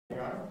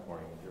Your Honor.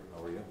 Morning, Andrew.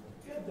 How are you?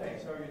 Good,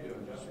 thanks. How are you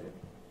doing, Judge?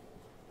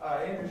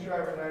 Andrew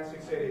Shriver,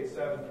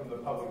 96887 from the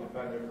Public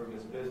Defender for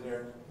Ms.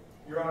 Bisner.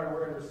 Your Honor,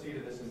 we're in receipt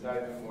of this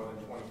indictment more than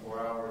 24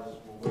 hours.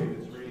 We'll waive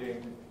its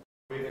reading,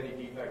 waive any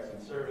defects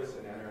in service,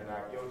 and enter a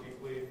not guilty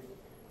plea.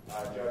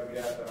 Judge, we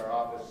ask that our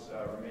office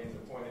remains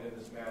appointed in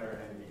this matter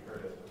and be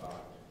heard as the bond.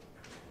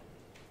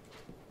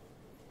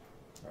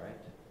 All right.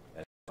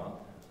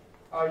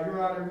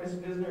 Your Honor, Ms.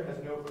 Bisner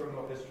has no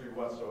criminal history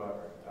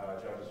whatsoever.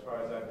 Judge, as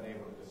far as I've been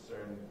able to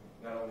discern,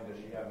 not only does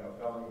she have no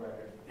felony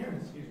record,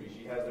 excuse me,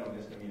 she has no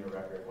misdemeanor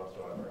record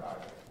whatsoever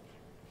either.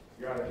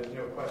 Your Honor, there's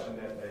no question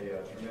that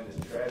a tremendous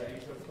tragedy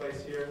took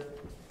place here,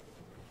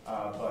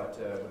 but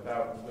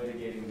without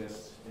litigating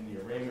this in the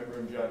arraignment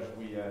room, Judge,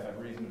 we have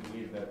reason to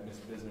believe that Ms.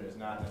 Bisner is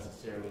not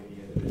necessarily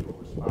the individual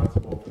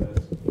responsible for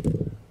this.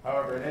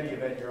 However, in any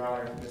event, Your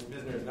Honor, Ms.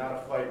 Bisner is not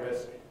a flight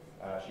risk.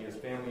 She has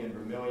family in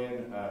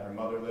Vermillion. Her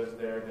mother lives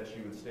there that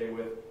she would stay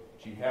with.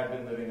 She had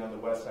been living on the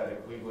west side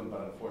of Cleveland,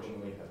 but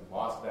unfortunately has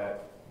lost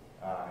that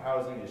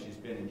housing as she's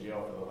been in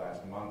jail for the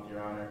last month, Your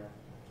Honor.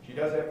 She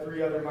does have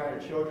 3 other minor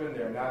children.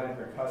 They're not in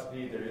her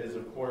custody. There is,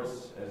 of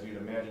course, as you'd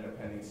imagine, a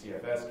pending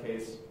CFS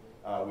case.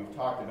 We've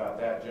talked about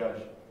that,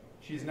 Judge.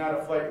 She's not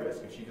a flight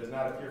risk. If she does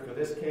not appear for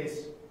this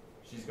case,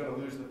 she's going to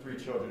lose the 3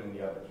 children in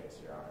the other case,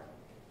 Your Honor.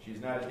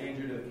 She's not a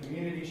danger to the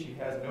community. She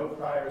has no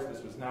priors.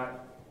 This was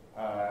not,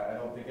 I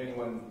don't think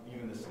anyone,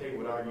 even the state,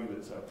 would argue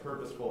it's a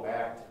purposeful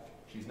act.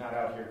 She's not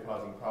out here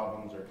causing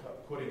problems or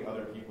putting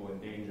other people in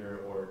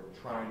danger or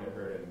trying to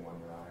hurt anyone,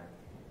 Your Honor.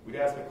 We'd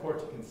ask the court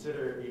to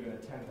consider even a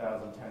 $10,000,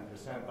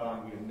 10%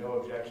 bond. We have no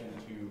objection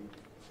to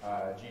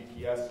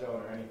GPS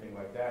zone or anything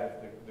like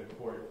that if the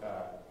court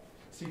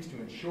seeks to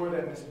ensure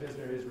that Ms.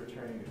 Bisner is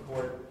returning to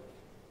court.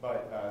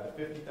 But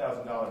the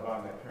 $50,000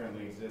 bond that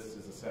currently exists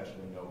is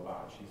essentially no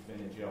bond. She's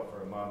been in jail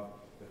for a month.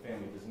 The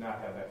family does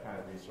not have that kind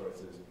of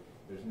resources.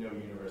 There's no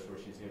universe where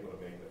she's able to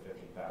make the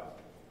 $50,000.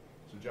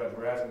 So, Judge,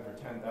 we're asking for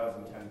 $10,000,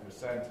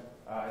 10%.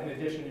 In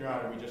addition, Your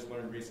Honor, we just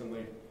learned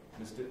recently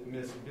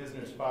Ms.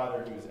 Bisner's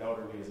father, who is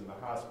elderly, is in the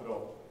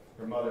hospital.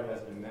 Her mother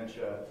has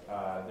dementia.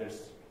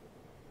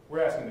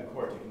 We're asking the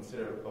court to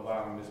consider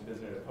allowing Ms.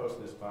 Bisner to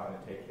post this bond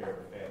and take care of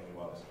her family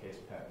while this case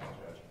pending,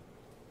 Judge.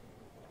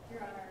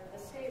 Your Honor,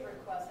 the state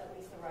requests at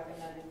least the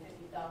recommended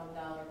 $50,000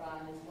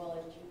 bond as well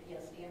as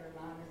GPS standard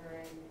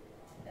monitoring.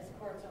 As the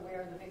court's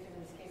aware, the victim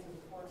in this case was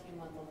a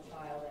 14-month-old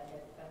child that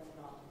had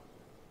fentanyl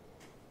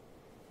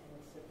in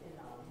the system.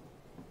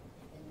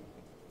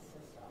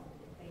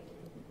 Thank you.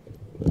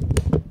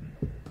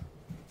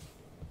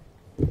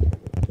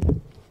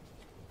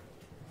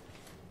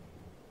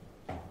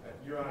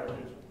 Your Honor,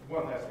 just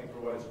one last thing for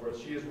what it's worth.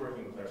 She is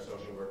working with our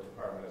social work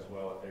department as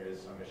well if there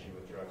is some issue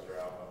with drugs or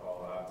alcohol.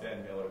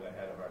 Ben Miller, the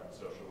head of our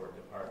social work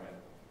department,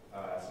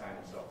 assigned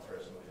himself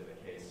personally to the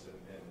case. And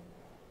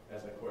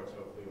as the court's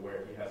hopefully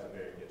aware, he has a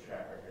very good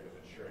track record of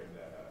ensuring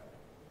that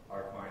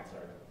our clients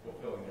are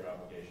fulfilling their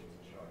obligations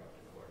and showing up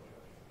to court,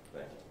 Judge.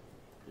 Thank you.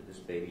 Did this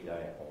baby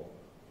die at home?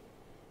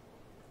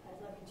 I'd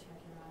like to check,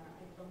 Your Honor.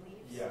 I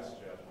believe so. Yes,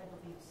 Judge. I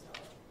believe so.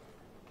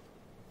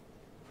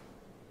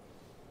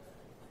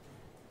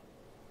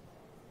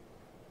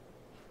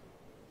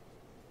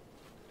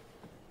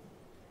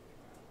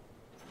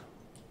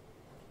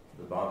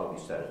 The bond will be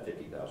set at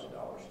 $50,000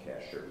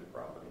 cash surety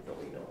property.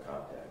 There'll be no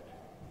contact.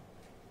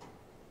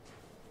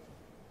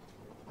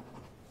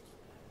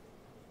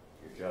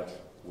 Your judge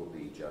will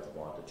be Judge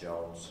Wanda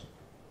Jones,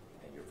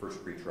 and your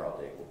first pretrial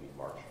date will be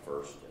March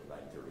 1st at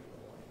 9:30 in the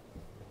morning.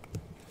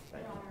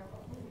 Thank Your you. Honor,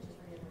 let me just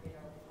reiterate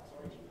our request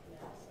for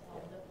GPS.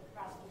 The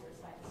prosecutor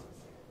signed a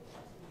specific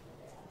request for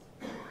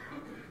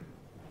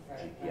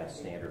that. GPS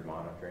standard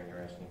monitoring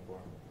you're asking for?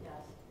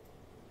 Yes.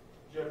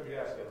 Judge, we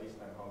ask at least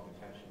on home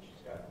detention.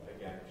 She's got,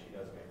 again, if she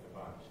does make the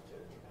bond, to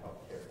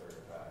help care for her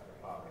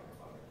father and her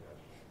mother,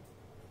 Judge.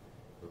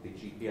 It will be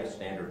GPS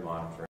standard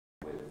monitoring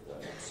with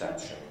an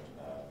exception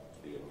to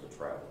be able to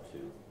travel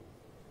to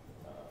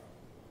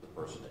the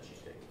person that she's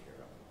taking care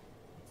of.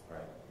 All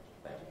right.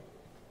 Thank you.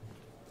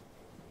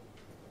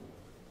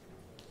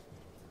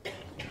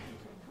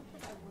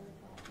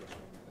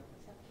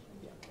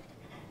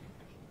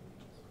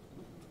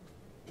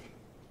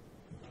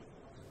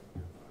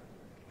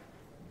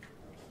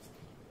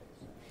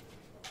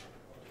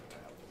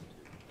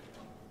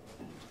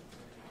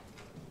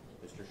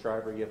 Mr.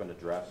 Shriver, you have an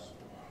address?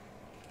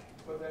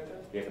 What's that,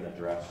 Judge? You have an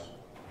address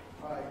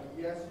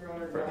Yes, Your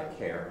Honor. for the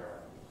care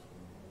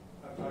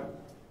I'm sorry?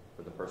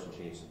 for the person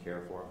she needs to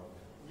care for?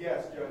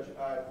 Yes, Judge.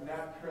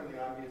 Not currently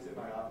on me. It's in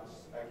my office.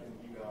 I can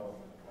email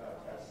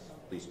Tess.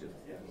 Please do.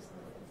 Yes.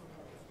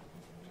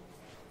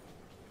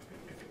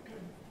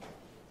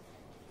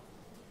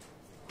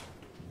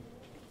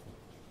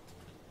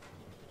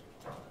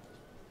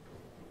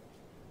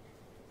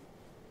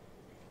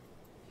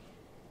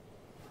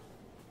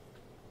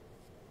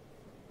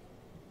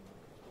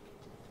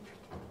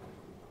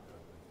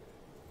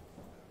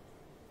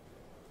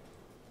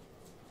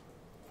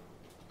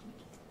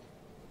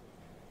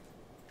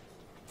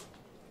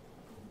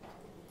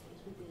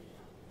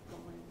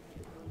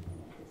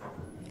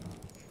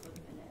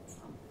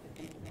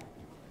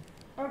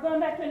 We're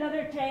going back to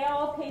another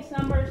jail, case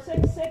number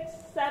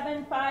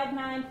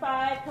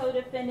 667595,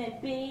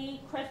 co-defendant B,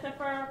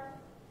 Christopher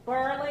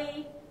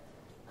Burley.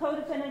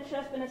 Co-defendant has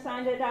just been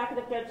assigned to the docket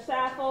of Judge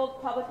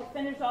Saffold, Public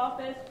Defender's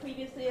Office,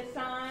 previously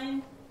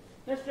assigned.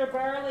 Mr.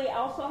 Burley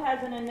also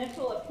has an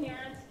initial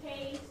appearance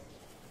case,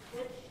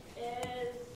 which is